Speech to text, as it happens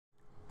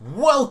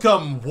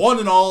Welcome, one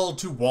and all,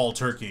 to Wall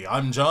Turkey.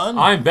 I'm John.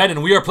 I'm Ben,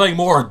 and we are playing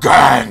more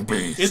Gang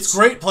Beasts. It's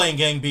great playing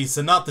Gang Beasts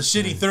and not the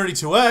shitty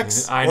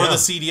 32X or the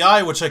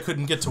CDI, which I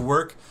couldn't get to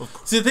work.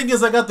 See, the thing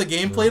is, I got the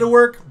gameplay to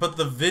work, but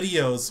the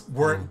videos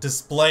weren't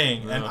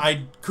displaying, and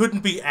I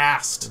couldn't be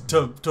asked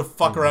to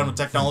fuck around with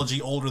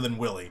technology older than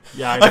Willie.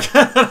 Yeah, I know.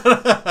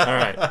 All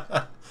right.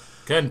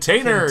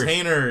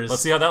 Containers.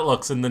 Let's see how that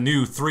looks in the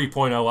new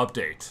 3.0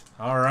 update.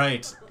 All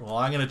right. Well,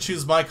 I'm going to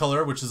choose my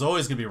color, which is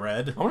always going to be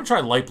red. I'm going to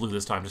try light blue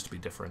this time just to be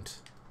different.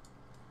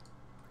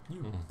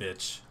 You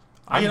bitch.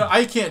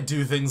 I can't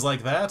do things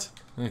like that.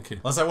 Okay.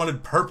 Unless I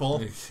wanted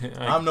purple.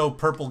 I'm no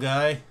purple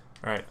guy.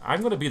 All right.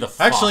 I'm going to be the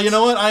fox. Actually, you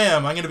know what? I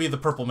am. I'm going to be the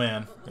purple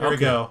man. There we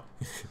go.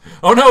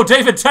 Oh, no.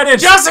 David Tennant.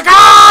 Jessica!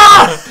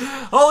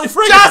 Holy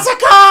freak.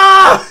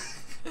 Jessica!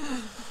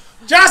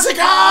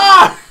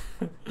 Jessica!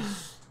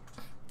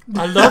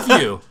 I love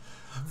you.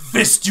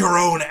 Fist your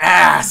own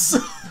ass.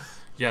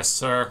 Yes,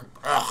 sir.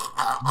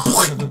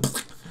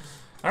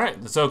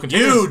 Alright, so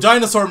continue. You,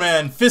 dinosaur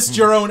man, fist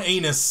your own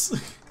anus.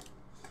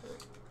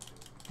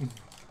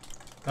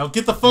 Now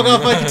get the fuck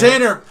off my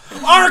container.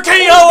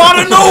 RKO out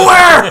of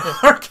nowhere!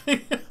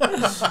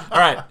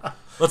 Alright,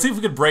 let's see if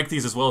we can break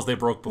these as well as they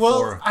broke before.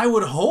 Well, I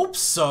would hope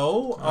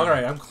so.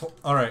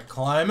 Alright,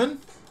 climbing.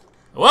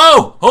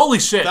 Whoa! Holy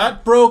shit!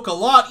 That broke a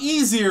lot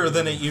easier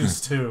than it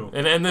used to.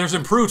 and there's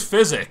improved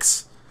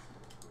physics.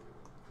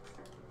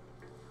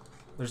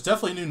 There's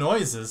definitely new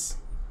noises.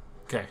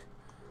 Okay.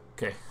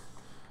 Okay.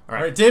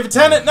 Alright, David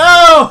Tennant,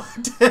 no!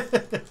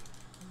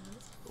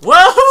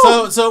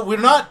 Whoa! So we're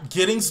not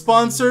getting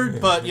sponsored,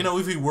 but you know,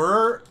 if we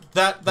were,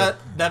 that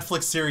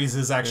Netflix series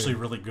is actually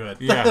really good.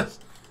 Yeah.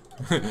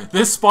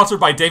 This is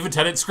sponsored by David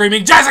Tennant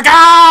screaming, Jessica!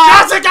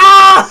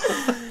 Jessica!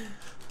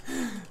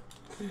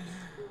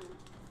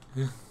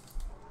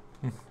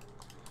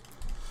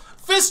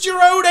 Fist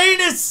your own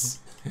anus!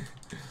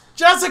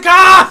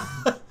 Jessica!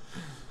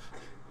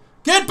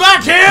 Get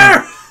back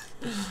here!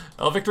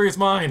 Oh, victory is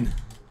mine.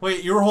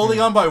 Wait, you were holding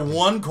on by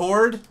one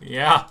cord?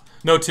 Yeah.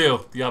 No,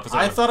 two. The opposite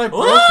I one. thought I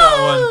broke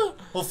that one.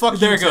 Well, fuck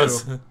there you it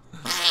goes.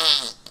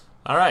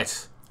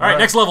 Alright. Alright,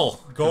 next level.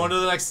 Go on to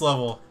the next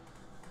level.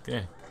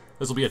 Okay.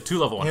 This will be a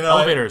 2-level one. You know,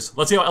 elevators.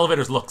 Let's see how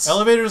elevators looks.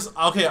 Elevators,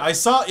 okay, I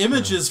saw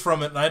images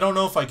from it, and I don't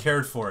know if I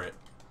cared for it.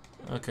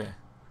 Okay.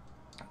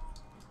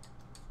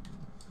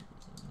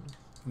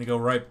 I'm gonna go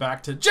right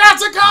back to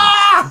Jessica!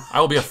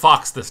 I will be a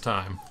fox this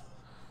time.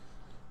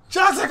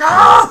 Jessica!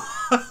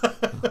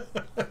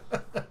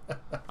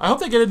 I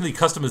hope they get into the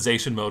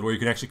customization mode where you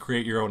can actually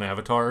create your own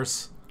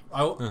avatars.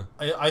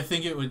 I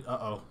think it would...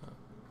 Uh-oh.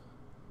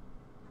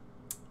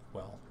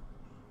 Well.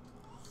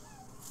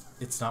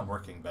 It's not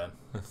working, Ben.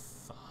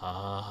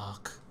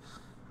 Fuck.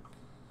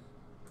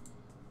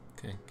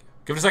 Okay.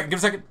 Give it a second, give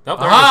it a second. Oh,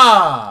 there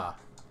Aha! it is.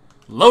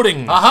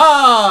 Loading!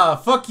 Aha!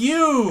 Fuck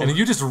you! And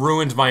you just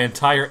ruined my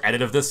entire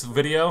edit of this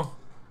video.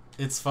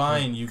 It's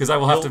fine. Because I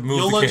will have to move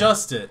You'll the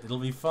adjust it. It'll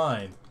be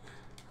fine.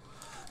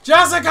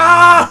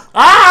 Jessica!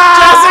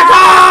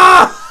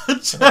 Ah!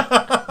 Jessica!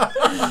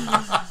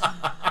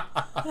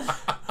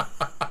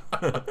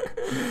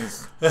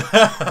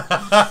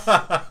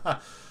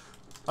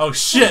 Oh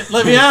shit,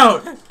 let me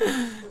out!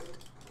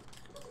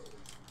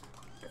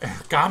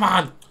 Come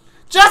on!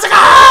 Jessica!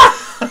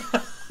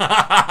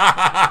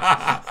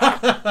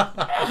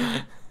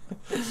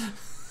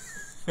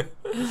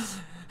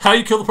 How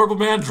you kill the purple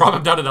man? Drop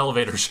him down an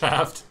elevator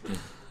shaft.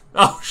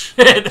 Oh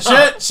shit!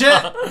 Shit!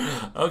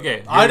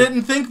 Okay. I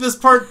didn't think this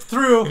part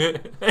through.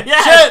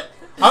 Yes! Shit!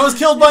 I was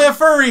killed by a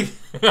furry!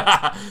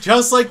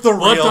 Just like the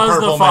real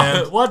purple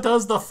man. What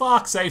does the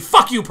fox say?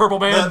 Fuck you, purple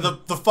man!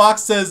 The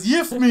fox says,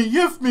 "Yiff me,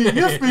 yiff me,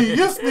 yiff me,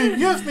 yiff me,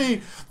 yiff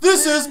me.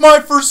 This is my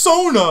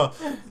persona."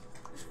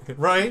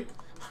 Right?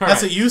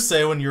 That's what you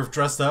say when you're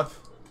dressed up.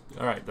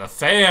 Alright, the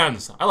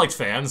fans. I liked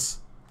fans.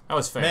 I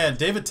was fan. Man,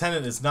 David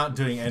Tennant is not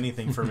doing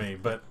anything for me,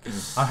 but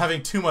I'm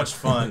having too much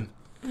fun.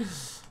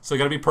 So you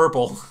gotta be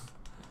purple.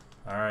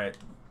 Alright.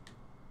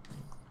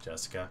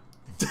 Jessica.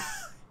 I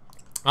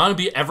want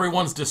to be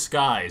everyone's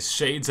disguise.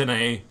 Shades and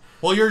a...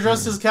 Well, you're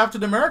dressed as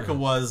Captain America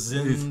was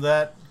in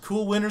that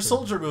cool Winter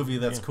Soldier movie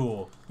that's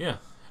cool. Yeah.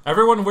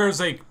 Everyone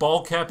wears a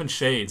ball cap and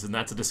shades, and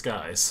that's a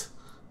disguise.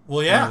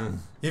 Well, yeah.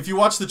 If you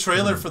watch the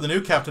trailer for the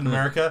new Captain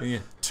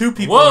America, 2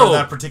 people are in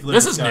that particular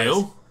disguise. This is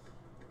new.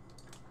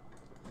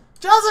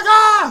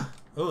 Jessica!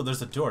 Oh,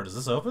 there's a door. Does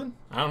this open?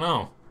 I don't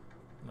know.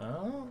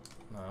 No,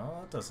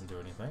 that doesn't do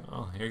anything.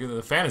 Oh, here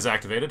the fan is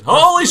activated.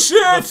 Holy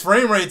shit! The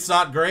frame rate's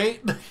not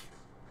great.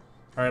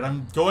 Alright,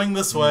 I'm going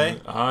this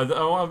way.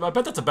 I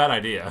bet that's a bad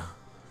idea.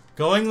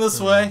 Going this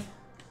way.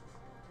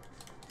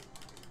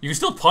 You can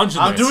still punch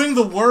in I'm doing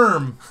the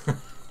worm.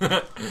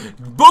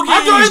 Boogie!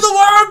 I'm doing the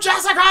worm,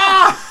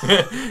 Jessica!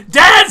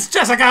 Dance,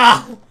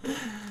 Jessica!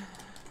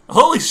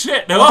 Holy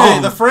shit, no! Okay,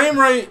 the frame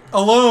rate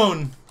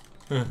alone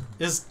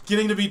is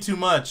getting to be too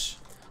much.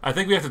 I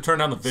think we have to turn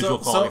down the visual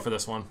quality for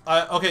this one.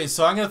 Okay,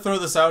 so I'm going to throw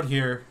this out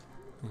here.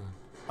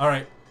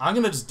 Alright, I'm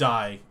going to just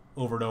die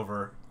over and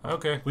over.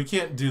 Okay. We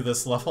can't do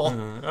this level.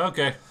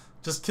 Okay.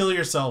 Just kill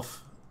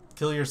yourself.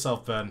 Kill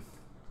yourself, Ben.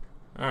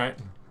 Alright.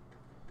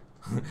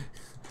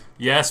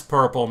 Yes,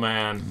 Purple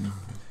Man.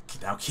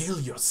 Now kill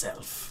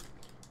yourself.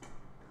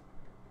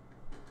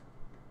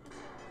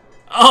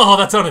 Oh,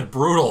 that sounded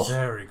brutal.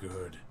 Very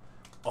good.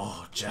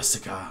 Oh,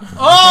 Jessica.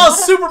 Oh,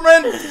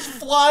 Superman is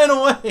flying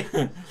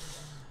away.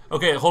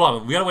 Okay, hold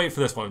on. We gotta wait for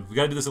this one. We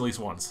gotta do this at least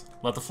once.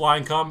 Let the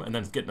flying come, and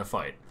then get in a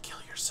fight. Kill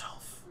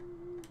yourself.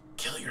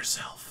 Kill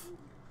yourself.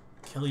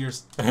 Kill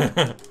yourself.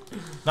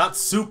 Not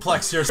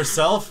suplex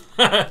yourself.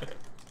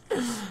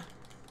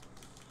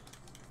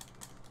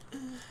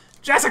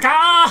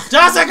 Jessica!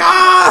 Jessica!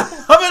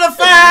 I'm in a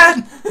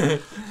fan!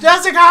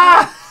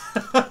 Jessica!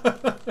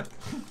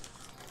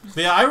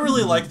 Yeah, I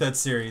really like that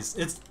series.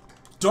 It's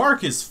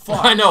dark as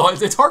fuck. I know.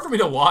 It's hard for me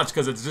to watch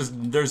because it's just,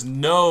 there's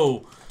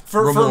no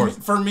remorse.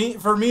 For me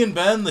and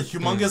Ben, the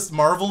humongous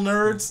Marvel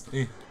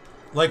nerds,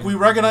 like, we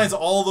recognize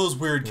all those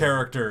weird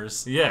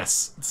characters.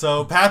 Yes.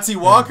 So, Patsy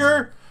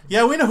Walker...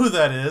 Yeah, we know who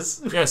that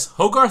is. Yes,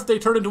 Hogarth, they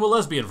turned into a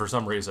lesbian for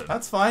some reason.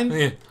 That's fine.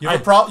 Yeah. You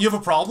have a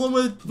problem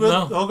with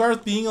no.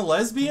 Hogarth being a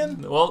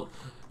lesbian? Well,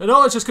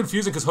 no, it's just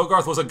confusing because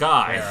Hogarth was a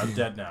guy. Yeah, I'm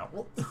dead now.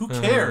 Well, who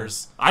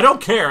cares? I don't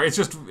care. It's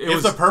just...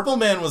 If the Purple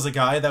Man was a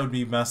guy, that would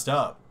be messed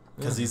up.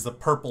 Because he's the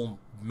Purple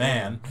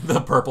Man. The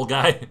purple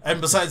guy.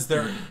 And besides,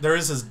 there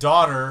is his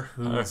daughter,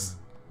 who's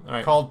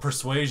called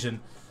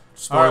Persuasion.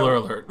 Spoiler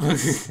alert. What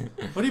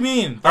do you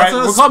mean? Alright,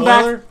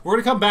 we're going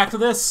to come back to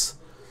this.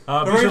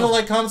 Remember to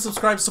like, comment,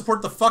 subscribe,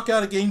 support the fuck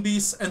out of Game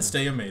Beasts, and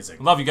stay amazing.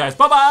 Love you guys.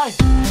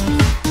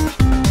 Bye-bye!